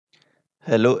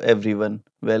Hello everyone,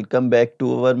 welcome back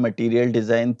to our Material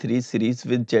Design 3 series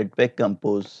with Jetpack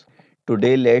Compose.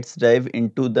 Today let's dive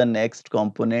into the next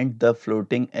component, the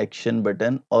floating action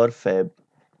button or FAB.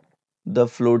 The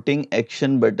floating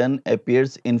action button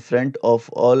appears in front of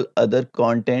all other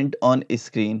content on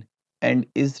screen and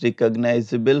is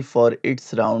recognizable for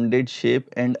its rounded shape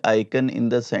and icon in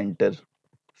the center.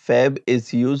 FAB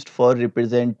is used for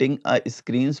representing a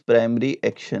screen's primary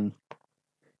action.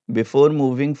 Before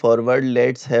moving forward,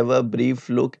 let's have a brief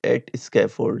look at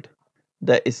scaffold.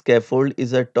 The scaffold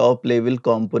is a top-level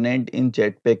component in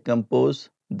Jetpack Compose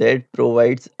that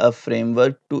provides a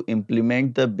framework to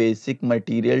implement the basic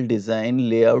material design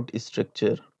layout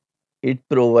structure. It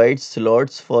provides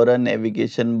slots for a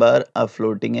navigation bar, a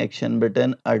floating action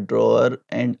button, a drawer,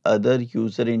 and other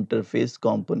user interface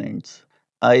components.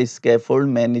 A scaffold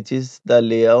manages the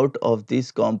layout of these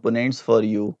components for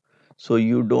you, so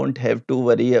you don't have to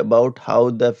worry about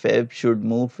how the FAB should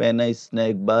move when a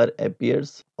snack bar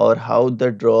appears or how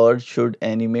the drawer should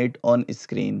animate on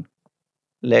screen.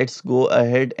 Let's go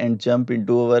ahead and jump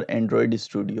into our Android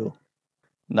Studio.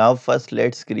 Now first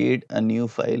let's create a new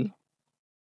file.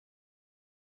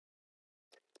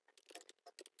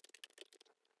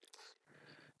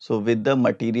 So with the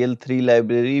Material 3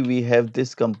 library, we have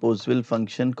this composable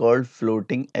function called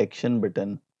floating action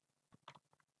button.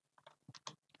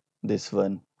 This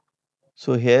one.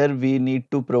 So here we need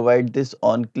to provide this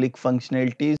on click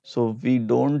functionality. So we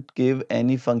don't give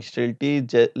any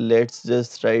functionality. Let's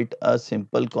just write a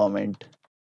simple comment.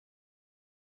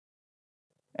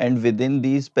 And within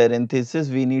these parentheses,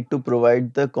 we need to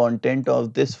provide the content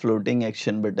of this floating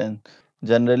action button.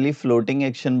 Generally, floating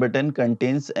action button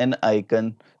contains an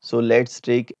icon. So let's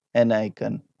take an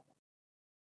icon.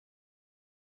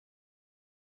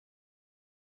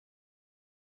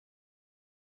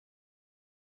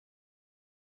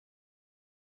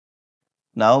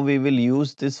 Now we will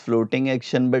use this floating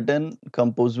action button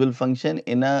composable function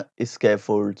in a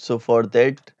scaffold. So for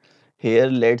that, here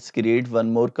let's create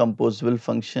one more composable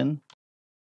function.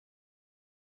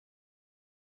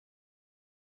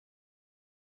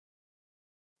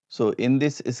 So in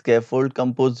this scaffold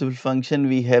composable function,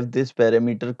 we have this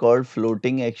parameter called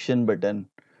floating action button.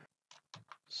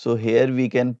 So here we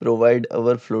can provide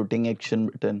our floating action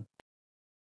button.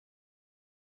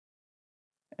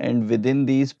 And within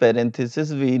these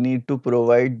parentheses, we need to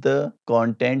provide the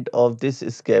content of this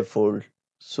scaffold.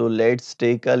 So let's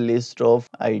take a list of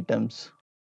items.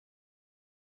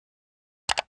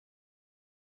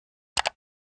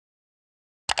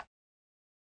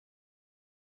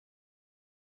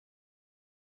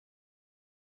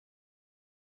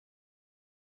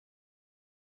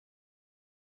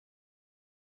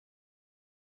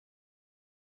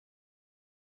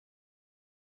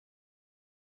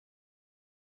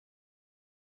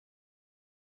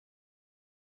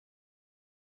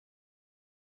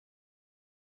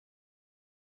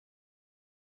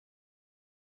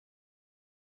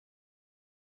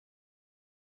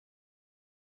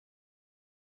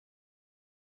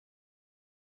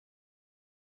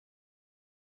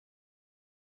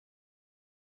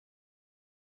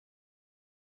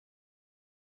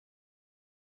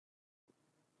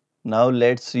 Now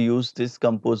let's use this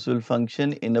composable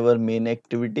function in our main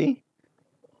activity.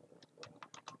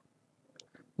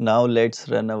 Now let's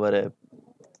run our app.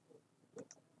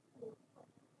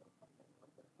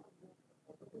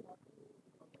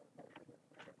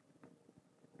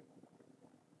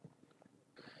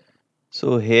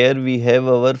 So here we have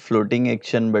our floating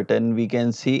action button. We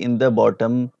can see in the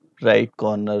bottom right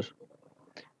corner,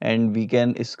 and we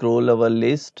can scroll our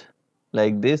list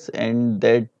like this, and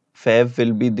that FAB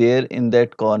will be there in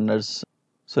that corners.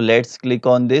 So let's click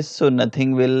on this. So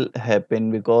nothing will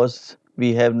happen because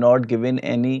we have not given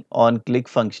any on click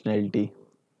functionality.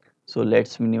 So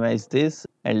let's minimize this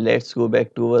and let's go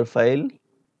back to our file.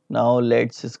 Now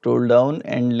let's scroll down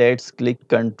and let's click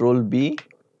Ctrl B.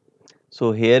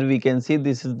 So here we can see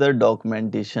this is the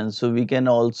documentation. So we can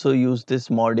also use this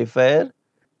modifier,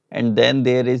 and then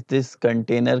there is this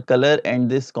container color and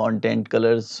this content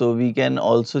colors. So we can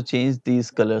also change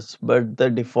these colors, but the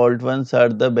default ones are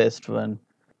the best one.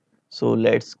 So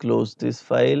let's close this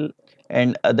file.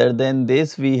 And other than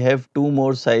this, we have two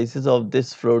more sizes of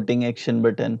this floating action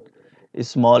button,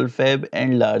 small FAB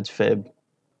and large FAB.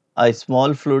 A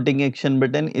small floating action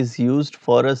button is used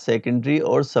for a secondary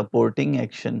or supporting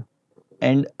action,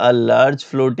 and a large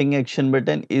floating action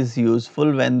button is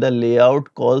useful when the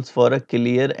layout calls for a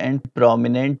clear and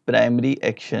prominent primary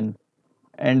action,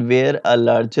 and where a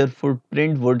larger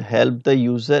footprint would help the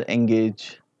user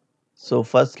engage. So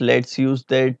first let's use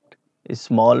that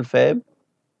small FAB.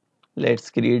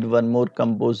 let's create one more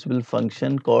composable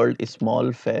function called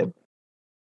small fab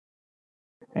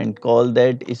and call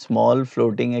that small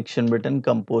floating action button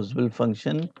composable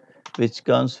function, which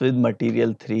comes with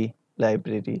material3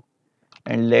 library.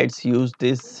 And let's use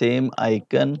this same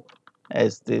icon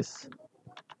as this,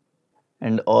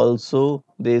 and also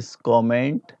this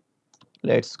comment,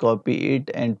 let's copy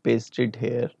it and paste it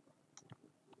here,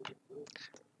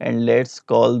 and let's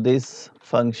call this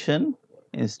function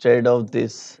instead of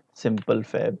this simple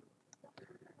fab.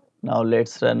 Now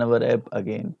let's run our app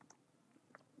again.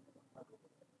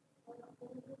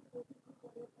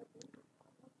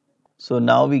 So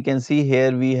now we can see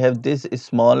here we have this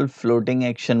small floating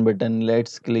action button.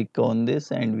 Let's click on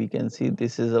this and we can see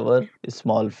this is our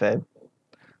small fab.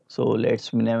 So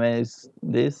let's minimize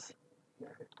this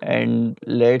and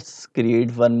let's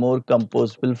create one more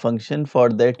composable function for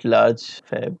that large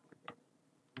fab.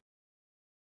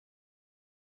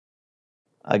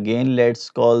 Again, let's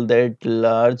call that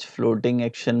large floating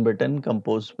action button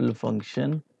composable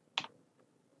function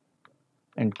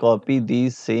and copy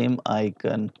the same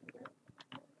icon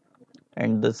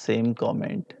and the same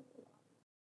comment.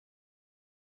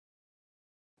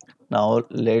 Now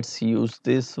let's use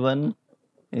this one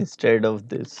instead of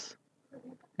this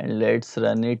and let's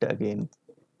run it again.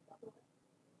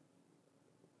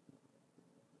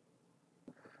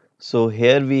 So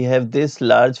here we have this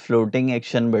large floating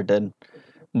action button,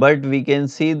 but we can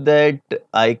see that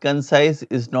icon size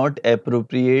is not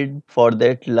appropriate for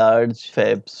that large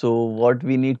fab. So what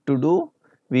we need to do,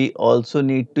 we also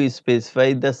need to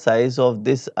specify the size of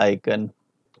this icon.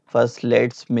 First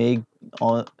let's make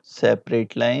a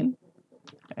separate line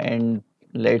and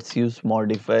let's use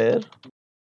modifier.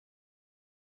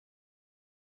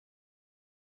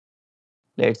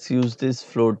 Let's use this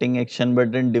floating action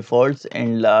button defaults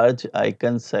and large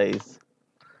icon size.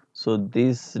 So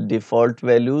these default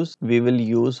values we will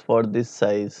use for this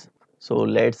size. So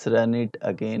let's run it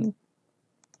again.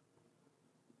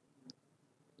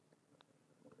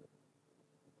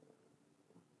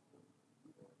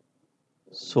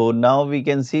 So now we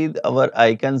can see our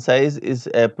icon size is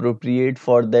appropriate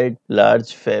for that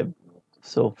large fab.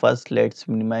 So first let's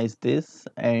minimize this,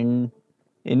 and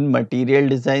in Material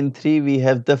Design 3 we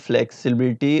have the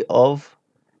flexibility of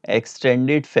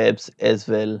extended fabs as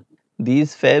well.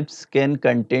 These fabs can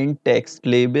contain text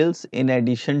labels in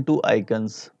addition to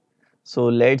icons. So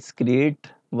let's create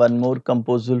one more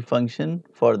composable function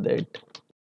for that.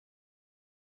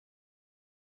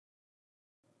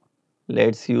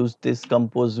 Let's use this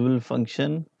composable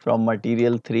function from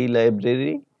Material3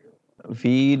 library.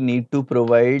 We need to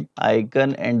provide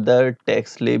icon and the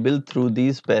text label through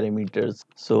these parameters.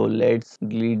 So let's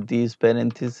delete these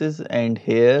parentheses, and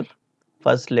here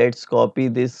first let's copy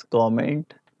this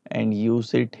comment and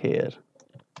use it here.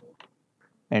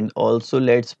 And also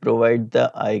let's provide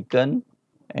the icon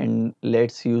and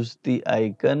let's use the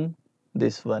icon,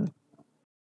 this one.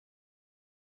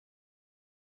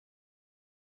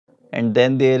 And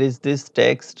then there is this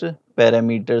text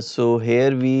parameter. So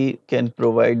here we can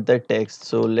provide the text.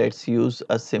 So let's use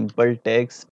a simple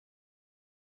text.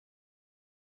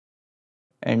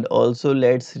 And also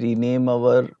let's rename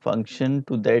our function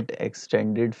to that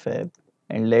extended fab.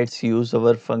 And let's use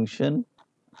our function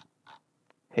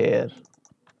here.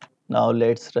 Now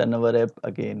let's run our app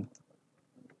again.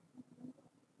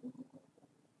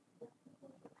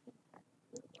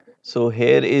 So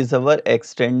here is our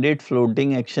extended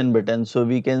floating action button. So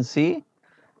we can see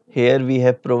here we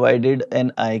have provided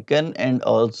an icon and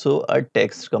also a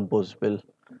text composable.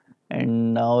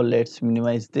 And now let's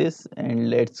minimize this and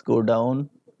let's go down.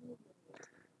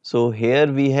 So here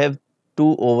we have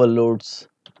two overloads.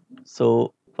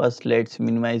 So first let's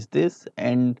minimize this,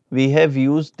 and we have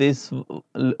used this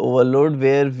overload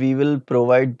where we will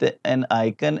provide an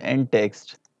icon and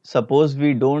text. Suppose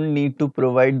we don't need to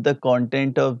provide the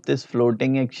content of this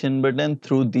floating action button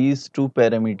through these two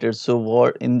parameters. So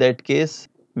what in that case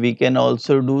we can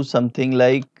also do something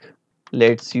like,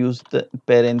 let's use the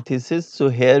parenthesis. So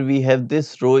here we have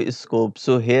this row scope.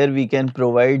 So here we can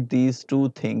provide these two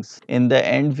things. In the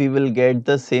end we will get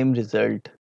the same result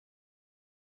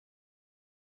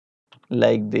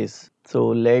like this. So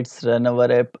let's run our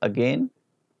app again.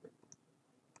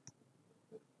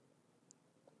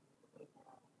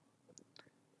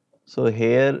 So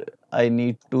here I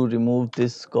need to remove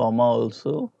this comma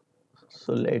also.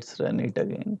 So let's run it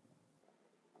again.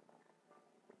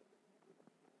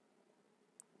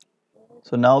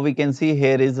 So now we can see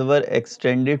here is our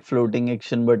extended floating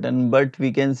action button, but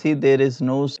we can see there is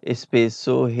no space.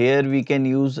 So here we can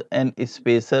use an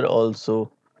spacer also,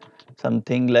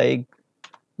 something like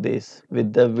this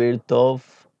with the width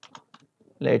of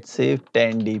let's say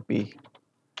 10 dp.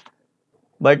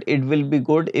 But it will be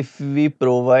good if we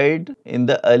provide in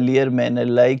the earlier manner,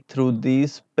 like through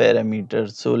these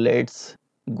parameters. So let's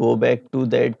go back to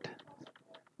that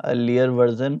earlier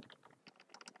version.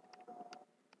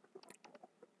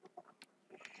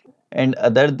 And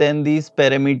other than these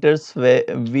parameters,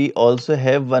 we also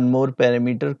have one more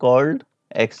parameter called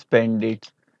expanded.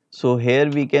 So here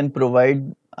we can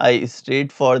provide a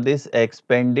state for this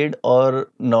expanded or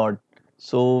not.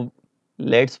 So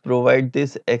let's provide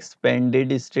this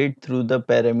expanded state through the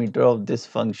parameter of this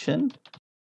function,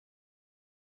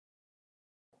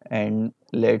 and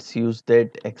let's use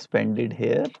that expanded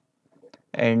here.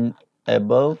 And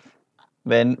above,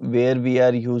 where we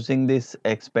are using this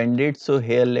expanded, so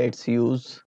here let's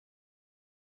use.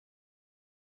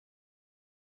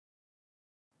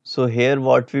 So here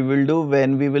what we will do,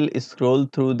 when we will scroll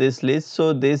through this list,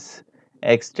 so this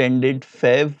extended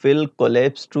fab will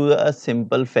collapse to a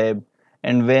simple fab,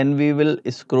 and when we will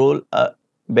scroll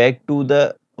back to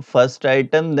the first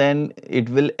item, then it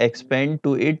will expand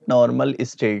to its normal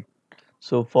state.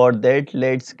 So for that,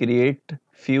 let's create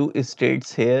few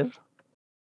states here.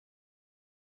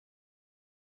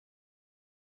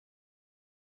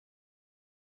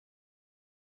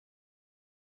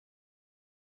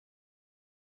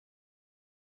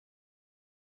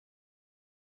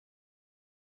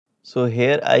 So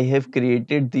here I have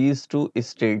created these two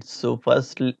states. So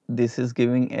first this is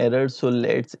giving error, so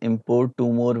let's import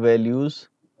two more values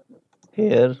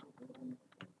here,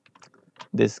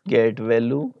 this get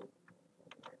value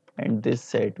and this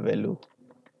set value.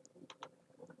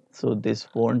 So this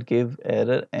won't give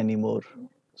error anymore.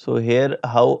 So here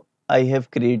how I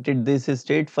have created this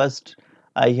state. First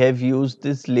I have used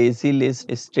this lazy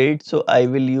list state, so I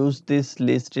will use this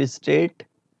list state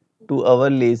to our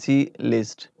lazy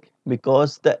list,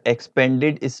 because the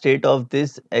expanded state of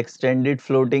this extended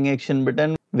floating action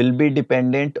button will be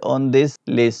dependent on this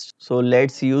list. So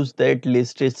let's use that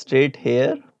list state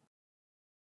here.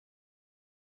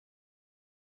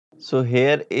 So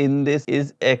here in this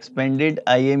is expanded,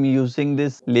 I am using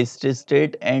this list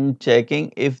state and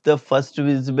checking if the first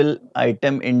visible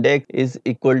item index is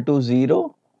equal to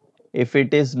 0. If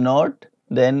it is not,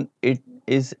 then it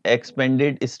is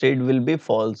expanded state will be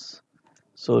false.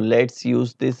 So let's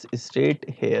use this state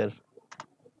here.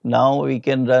 Now we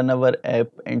can run our app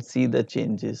and see the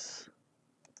changes.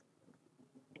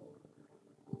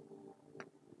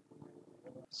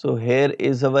 So here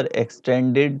is our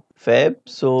extended fab.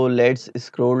 So let's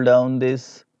scroll down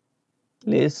this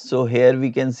list. So here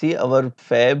we can see our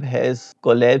fab has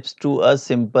collapsed to a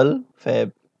simple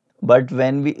fab. But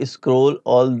when we scroll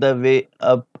all the way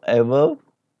up above,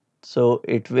 so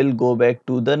it will go back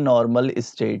to the normal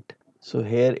state. So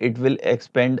here it will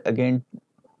expand again.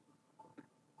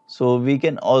 So we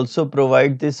can also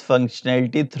provide this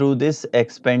functionality through this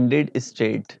expanded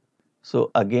state. So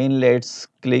again let's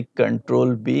click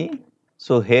Ctrl B.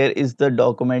 So here is the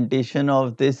documentation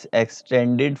of this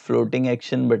extended floating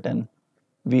action button.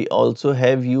 We also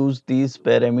have used these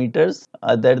parameters.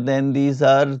 Other than these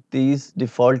are these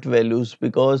default values,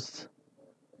 because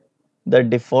the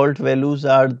default values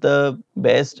are the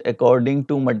best according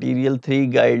to Material 3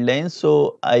 guidelines.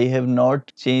 So I have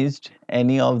not changed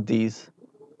any of these.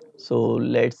 So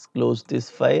let's close this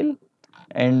file.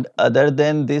 And other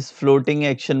than this floating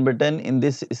action button, in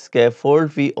this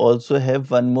scaffold we also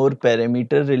have one more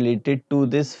parameter related to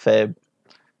this fab.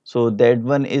 So that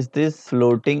one is this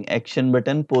floating action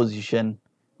button position.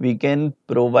 We can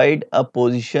provide a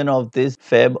position of this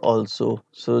fab also.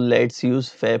 So let's use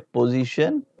fab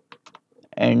position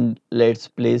and let's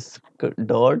place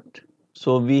dot.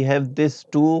 So we have this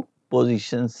two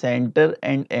positions, center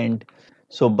and end.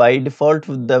 So by default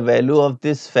the value of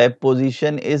this fab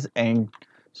position is end.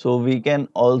 So we can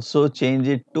also change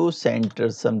it to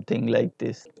center, something like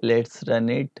this. Let's run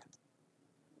it.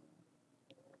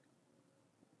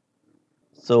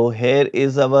 So here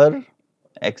is our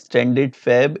extended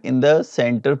fab in the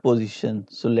center position.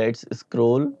 So let's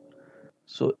scroll.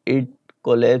 So it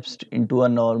collapsed into a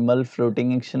normal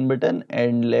floating action button,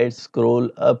 and let's scroll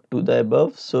up to the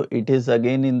above. So it is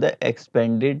again in the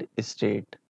expanded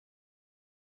state.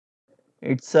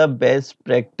 It's a best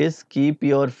practice. Keep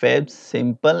your fabs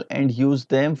simple and use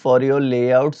them for your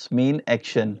layout's main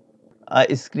action.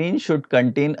 A screen should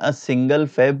contain a single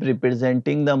fab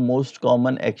representing the most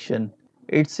common action.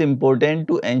 It's important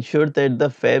to ensure that the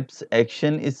fab's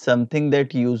action is something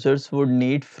that users would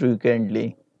need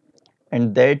frequently,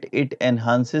 and that it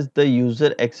enhances the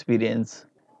user experience.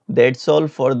 That's all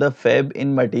for the fab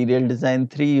in Material Design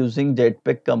 3 using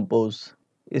Jetpack Compose.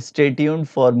 Stay tuned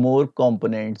for more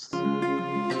components.